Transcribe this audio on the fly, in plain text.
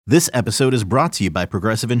This episode is brought to you by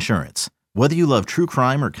Progressive Insurance. Whether you love true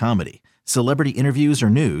crime or comedy, celebrity interviews or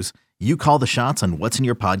news, you call the shots on what's in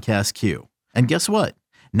your podcast queue. And guess what?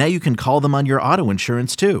 Now you can call them on your auto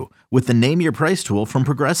insurance too with the Name Your Price tool from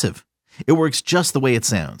Progressive. It works just the way it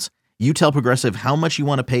sounds. You tell Progressive how much you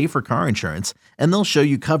want to pay for car insurance, and they'll show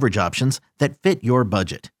you coverage options that fit your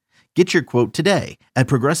budget. Get your quote today at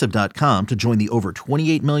Progressive.com to join the over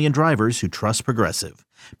 28 million drivers who trust Progressive.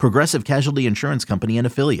 Progressive Casualty Insurance Company and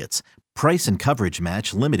Affiliates. Price and coverage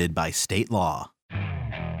match limited by state law.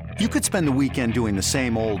 You could spend the weekend doing the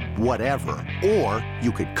same old whatever, or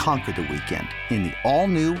you could conquer the weekend in the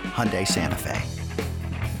all-new Hyundai Santa Fe.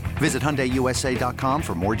 Visit HyundaiUSA.com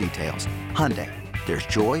for more details. Hyundai, there's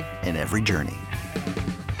joy in every journey.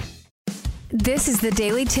 This is the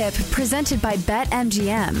Daily Tip presented by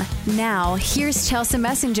BetMGM. Now, here's Chelsea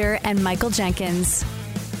Messenger and Michael Jenkins.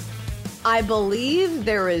 I believe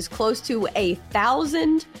there is close to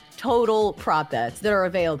 1,000 total prop bets that are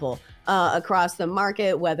available across the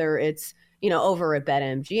market, whether it's, over at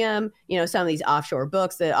BetMGM, some of these offshore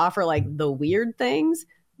books that offer like the weird things,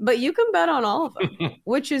 but you can bet on all of them,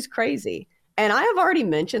 which is crazy. And I have already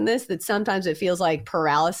mentioned this, that sometimes it feels like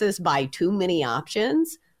paralysis by too many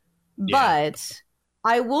options. Yeah. But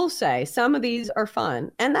I will say some of these are fun,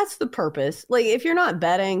 and that's the purpose. Like if you're not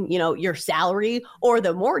betting, your salary or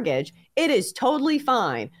the mortgage, it is totally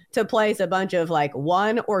fine to place a bunch of like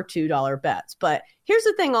 $1 or $2 bets. But here's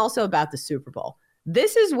the thing also about the Super Bowl.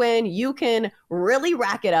 This is when you can really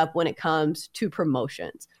rack it up when it comes to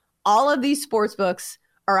promotions. All of these sports books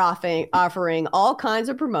are offering all kinds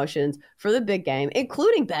of promotions for the big game,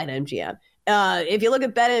 including BetMGM. If you look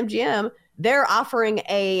at BetMGM, they're offering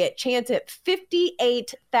a chance at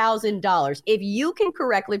 $58,000 if you can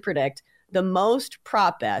correctly predict the most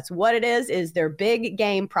prop bets. What it is their big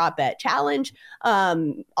game prop bet challenge.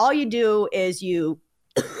 All you do is you,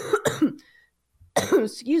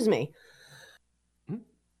 excuse me,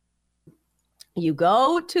 you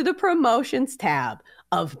go to the promotions tab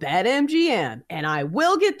of BetMGM, and I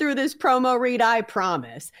will get through this promo read, I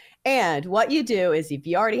promise. And what you do is if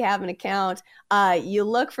you already have an account, you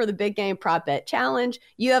look for the big game prop bet challenge.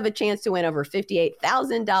 You have a chance to win over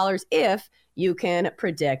 $58,000 if you can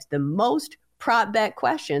predict the most prop bet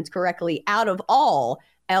questions correctly out of all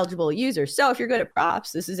eligible users. So if you're good at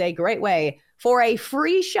props, this is a great way for a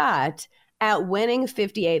free shot at winning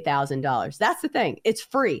 $58,000. That's the thing. It's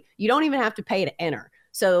free. You don't even have to pay to enter.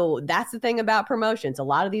 So that's the thing about promotions. A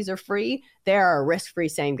lot of these are free. There are risk-free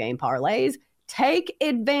same-game parlays. Take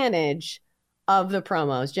advantage of the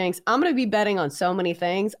promos. Jenks, I'm going to be betting on so many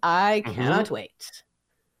things. I cannot wait.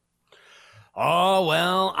 Oh,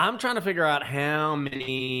 well, I'm trying to figure out how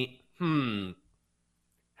many bets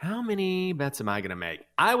am I going to make?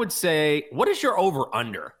 I would say, what is your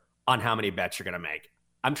over-under on how many bets you're going to make?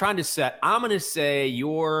 I'm going to say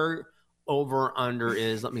your over-under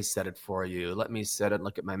is, let me set it for you. Let me set it.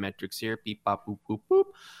 Look at my metrics here. Beep, bop, boop, boop, boop.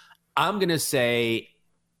 I'm going to say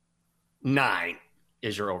 9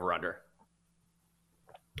 is your over-under.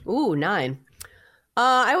 Ooh, 9.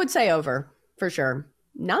 I would say over for sure.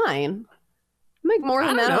 9? Make more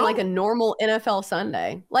than that on like a normal NFL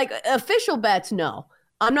Sunday. Like official bets, no.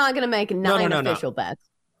 I'm not going to make 9 official bets.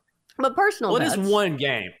 But personal bets. Well, it is one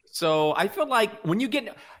game. So I feel like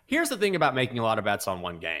here's the thing about making a lot of bets on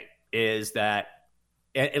one game is that,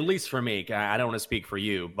 at least for me, I don't want to speak for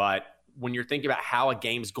you, but when you're thinking about how a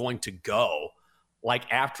game's going to go, like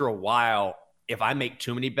after a while, if I make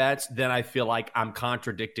too many bets, then I feel like I'm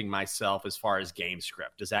contradicting myself as far as game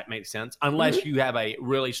script. Does that make sense? Unless you have a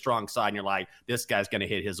really strong side and you're like, this guy's going to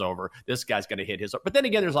hit his over, this guy's going to hit his over. But then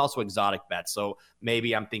again, there's also exotic bets. So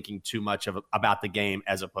maybe I'm thinking too much about the game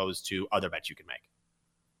as opposed to other bets you can make.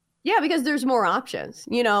 Yeah, because there's more options.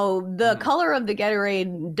 The color of the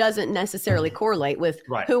Gatorade doesn't necessarily correlate with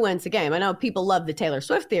who wins the game. I know people love the Taylor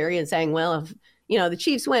Swift theory and saying, well, if the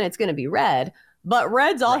Chiefs win, it's going to be red. But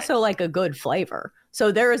red's also like a good flavor.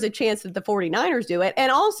 So there is a chance that the 49ers do it.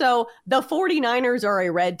 And also the 49ers are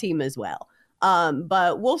a red team as well.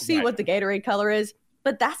 But we'll see what the Gatorade color is.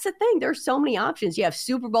 But that's the thing. There's so many options. You have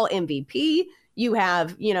Super Bowl MVP. You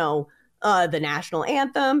have, the national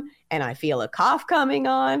anthem. And I feel a cough coming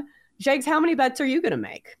on. Jakes, how many bets are you going to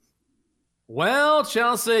make? Well,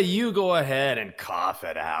 Chelsea, you go ahead and cough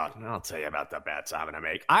it out. And I'll tell you about the bets I'm going to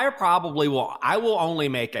make. I will only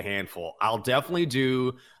make a handful. I'll definitely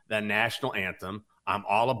do the national anthem. I'm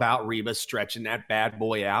all about Reba stretching that bad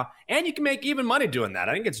boy out. And you can make even money doing that.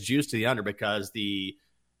 I think it's juice to the under because the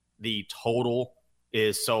total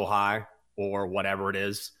is so high or whatever it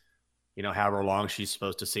is, however long she's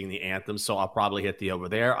supposed to sing the anthem. So I'll probably hit the over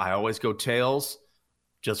there. I always go tails.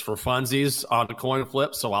 just for funsies on the coin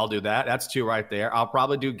flip. So I'll do that. That's 2 right there. I'll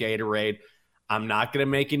probably do Gatorade. I'm not going to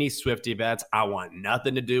make any Swifty bets. I want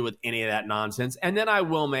nothing to do with any of that nonsense. And then I'll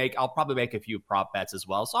probably make a few prop bets as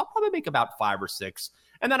well. So I'll probably make about 5 or 6.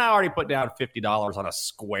 And then I already put down $50 on a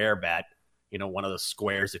square bet, one of the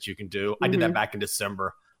squares that you can do. I did that back in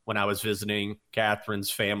December when I was visiting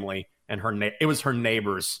Catherine's family, and it was her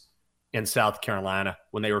neighbors in South Carolina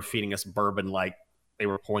when they were feeding us bourbon, like they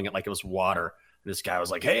were pouring it like it was water. And this guy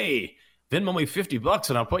was like, "Hey, Venmo me $50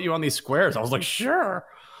 and I'll put you on these squares." I was like, "Sure."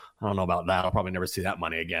 I don't know about that. I'll probably never see that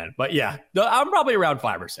money again. But yeah, I'm probably around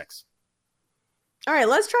 5 or 6. All right,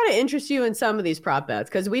 let's try to interest you in some of these prop bets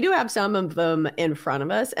because we do have some of them in front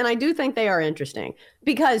of us. And I do think they are interesting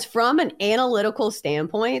because from an analytical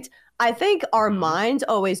standpoint, I think our minds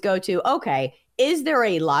always go to, okay, is there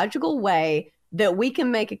a logical way that we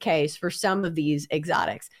can make a case for some of these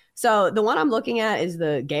exotics? So the one I'm looking at is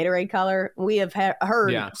the Gatorade color. We have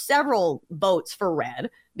heard several votes for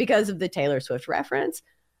red because of the Taylor Swift reference.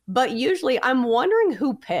 But usually I'm wondering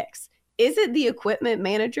who picks. Is it the equipment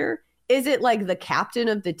manager? Is it like the captain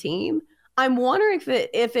of the team? I'm wondering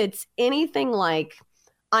if it's anything like,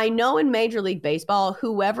 I know in Major League Baseball,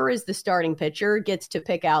 whoever is the starting pitcher gets to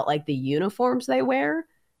pick out like the uniforms they wear.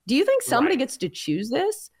 Do you think somebody gets to choose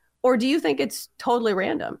this? Or do you think it's totally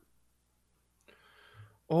random?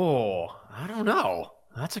 Oh, I don't know.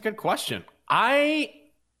 That's a good question. I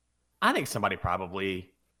think somebody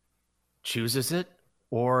probably chooses it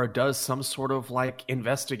or does some sort of like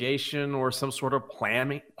investigation or some sort of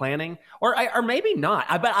planning, or maybe not.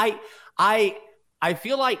 But I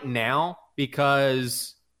feel like now,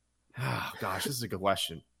 because, oh gosh, this is a good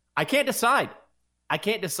question. I can't decide. I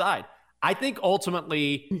think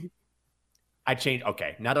ultimately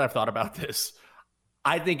okay, now that I've thought about this,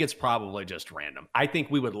 I think it's probably just random. I think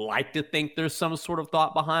we would like to think there's some sort of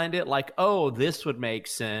thought behind it, like, oh, this would make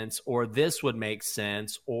sense, or this would make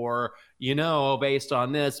sense, or, based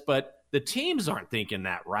on this. But the teams aren't thinking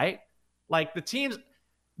that, right? Like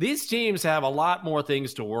these teams have a lot more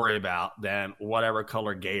things to worry about than whatever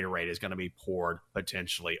color Gatorade is going to be poured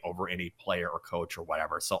potentially over any player or coach or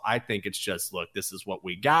whatever. So I think it's just, look, this is what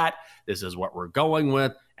we got. This is what we're going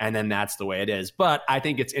with. And then that's the way it is. But I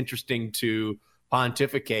think it's interesting to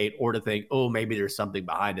pontificate or to think, oh, maybe there's something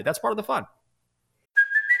behind it. That's part of the fun.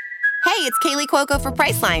 Hey, it's Kaylee Cuoco for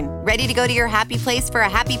Priceline. Ready to go to your happy place for a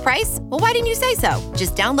happy price? Well, why didn't you say so?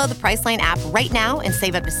 Just download the Priceline app right now and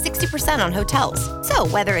save up to 60% on hotels. So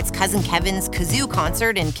whether it's Cousin Kevin's Kazoo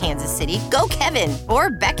Concert in Kansas City, go Kevin, or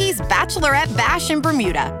Becky's Bachelorette Bash in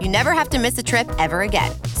Bermuda, you never have to miss a trip ever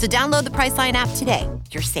again. So download the Priceline app today.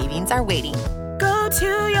 Your savings are waiting. Go to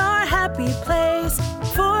your happy place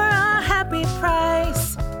for a happy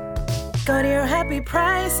price. Go to your happy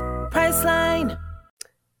price, Priceline.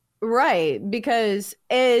 Right, because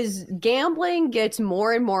as gambling gets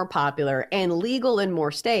more and more popular and legal in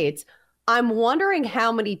more states, I'm wondering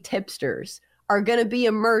how many tipsters are going to be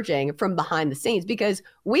emerging from behind the scenes, because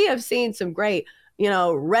we have seen some great,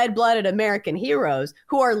 red-blooded American heroes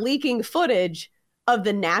who are leaking footage of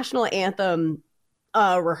the national anthem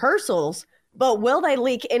rehearsals, but will they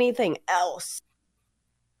leak anything else?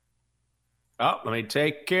 Oh, let me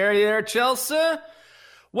take care of you there, Chelsea.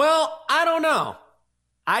 Well, I don't know.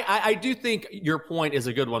 I do think your point is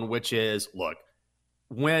a good one, which is, look,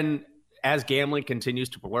 as gambling continues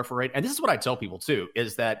to proliferate, and this is what I tell people too,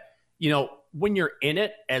 is that, when you're in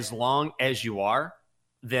it as long as you are,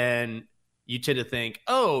 then you tend to think,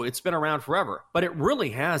 oh, it's been around forever, but it really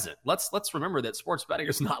hasn't. Let's remember that sports betting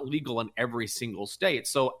is not legal in every single state.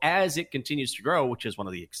 So as it continues to grow, which is one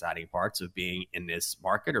of the exciting parts of being in this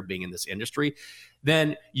market or being in this industry,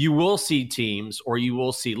 then you will see teams or you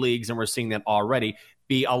will see leagues, and we're seeing that already,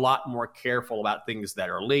 be a lot more careful about things that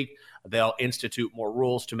are leaked. They'll institute more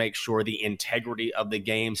rules to make sure the integrity of the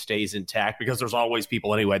game stays intact, because there's always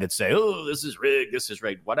people anyway that say, oh, this is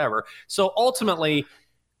rigged, whatever. So ultimately,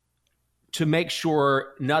 to make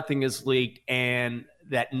sure nothing is leaked and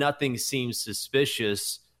that nothing seems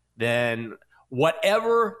suspicious, then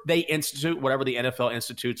whatever they institute, whatever the NFL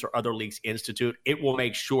institutes or other leagues institute, it will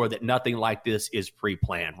make sure that nothing like this is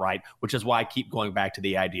pre-planned, right? Which is why I keep going back to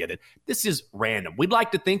the idea that this is random. We'd like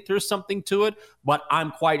to think there's something to it, but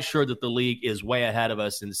I'm quite sure that the league is way ahead of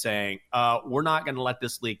us in saying, we're not going to let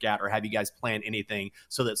this leak out or have you guys plan anything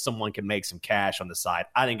so that someone can make some cash on the side.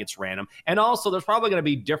 I think it's random. And also, there's probably going to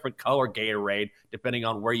be different color Gatorade depending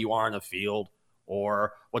on where you are in the field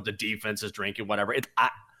or what the defense is drinking, whatever.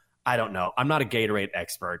 I don't know. I'm not a Gatorade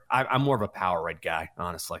expert. I'm more of a Powerade guy,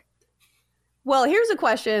 honestly. Well, here's a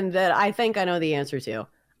question that I think I know the answer to.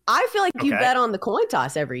 I feel like you bet on the coin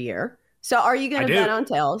toss every year. So are you going to bet on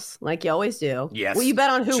tails like you always do? Yes. Will you bet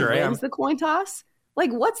on who Sure wins the coin toss?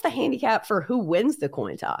 Like, what's the handicap for who wins the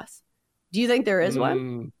coin toss? Do you think there is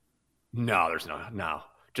one? No, there's no.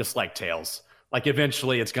 Just like tails. Like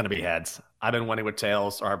eventually it's going to be heads. I've been winning with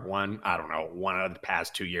tails, or I've won, I don't know, one out of the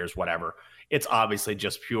past 2 years, whatever. It's obviously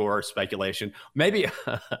just pure speculation. Maybe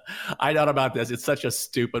I thought about this. It's such a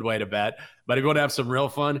stupid way to bet. But if you want to have some real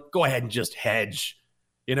fun, go ahead and just hedge.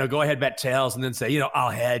 Go ahead, bet tails, and then say, I'll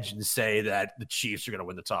hedge and say that the Chiefs are going to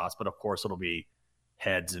win the toss. But of course, it'll be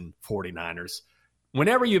heads and 49ers.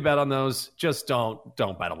 Whenever you bet on those, just don't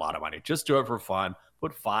bet a lot of money. Just do it for fun.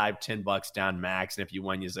 Put $5-10 down max, and if you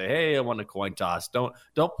win, you say, "Hey, I won a coin toss." Don't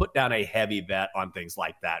put down a heavy bet on things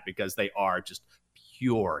like that because they are just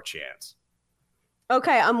pure chance.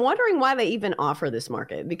 Okay, I'm wondering why they even offer this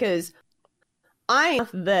market, because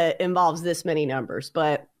that involves this many numbers,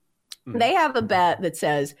 but they have a bet that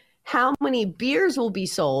says how many beers will be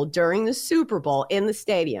sold during the Super Bowl in the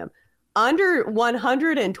stadium. Under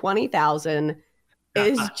 120,000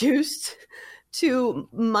 is juiced to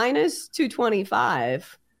minus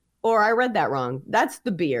 225. Or I read that wrong. That's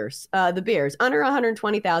the beers. The beers under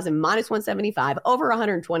 120,000 minus 175, over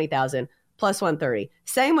 120,000 plus 130.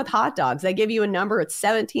 Same with hot dogs. They give you a number at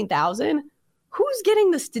 17,000. Who's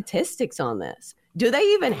getting the statistics on this? Do they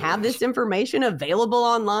even have this information available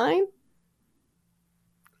online?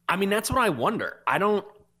 I mean, that's what I wonder. I don't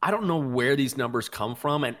know where these numbers come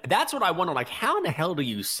from. And that's what I wonder. Like, how in the hell do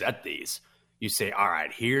you set these? You say, all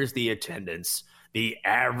right, here's the attendance. The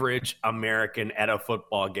average American at a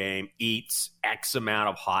football game eats X amount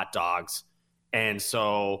of hot dogs. And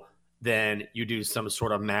so then you do some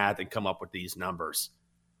sort of math and come up with these numbers.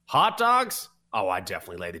 Hot dogs? Oh, I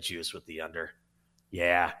definitely lay the juice with the under.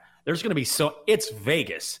 Yeah, there's going to be it's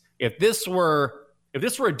Vegas. If this were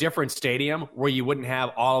a different stadium where you wouldn't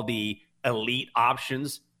have all the elite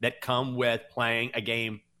options that come with playing a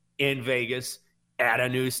game in Vegas at a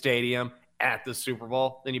new stadium at the Super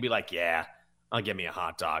Bowl, then you'd be like, yeah, I'll give me a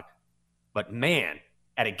hot dog. But man,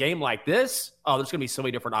 at a game like this, there's going to be so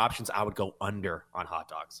many different options. I would go under on hot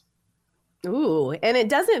dogs. Ooh, and it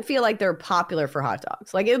doesn't feel like they're popular for hot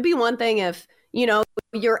dogs. Like, it would be one thing if,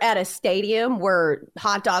 you're at a stadium where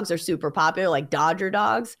hot dogs are super popular, like Dodger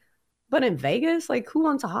dogs. But in Vegas, like, who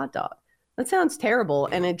wants a hot dog? That sounds terrible,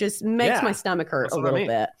 and it just makes my stomach hurt a little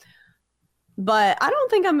bit. But I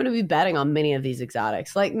don't think I'm going to be betting on many of these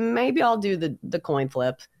exotics. Like, maybe I'll do the coin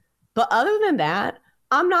flip. But other than that,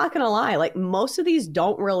 I'm not going to lie. Like, most of these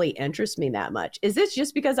don't really interest me that much. Is this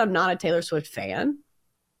just because I'm not a Taylor Swift fan?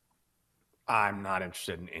 I'm not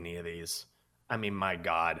interested in any of these. I mean, my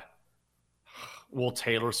God. Will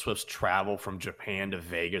Taylor Swift's travel from Japan to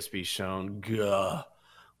Vegas be shown? Gah.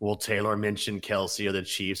 Will Taylor mention Kelsey or the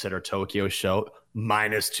Chiefs at her Tokyo show?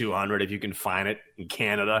 Minus 200 if you can find it in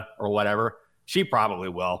Canada or whatever. She probably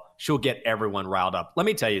will. She'll get everyone riled up. Let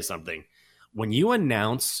me tell you something. When you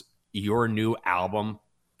announce your new album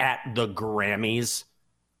at the Grammys,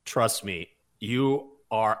 trust me, you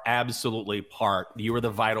are absolutely you are the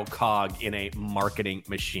vital cog in a marketing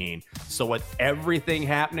machine. So with everything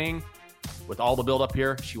happening, with all the build up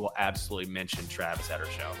here, she will absolutely mention Travis at her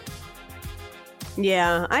show.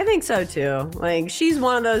 Yeah, I think so too. Like, she's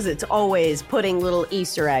one of those that's always putting little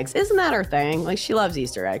Easter eggs. Isn't that her thing? Like, she loves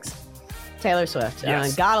Easter eggs. Taylor Swift.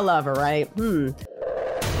 Yes. Gotta love her, right?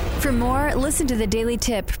 For more, listen to the Daily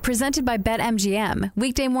Tip presented by BetMGM.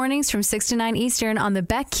 Weekday mornings from 6 to 9 Eastern on the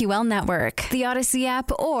BetQL network, the Odyssey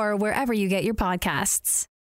app, or wherever you get your podcasts.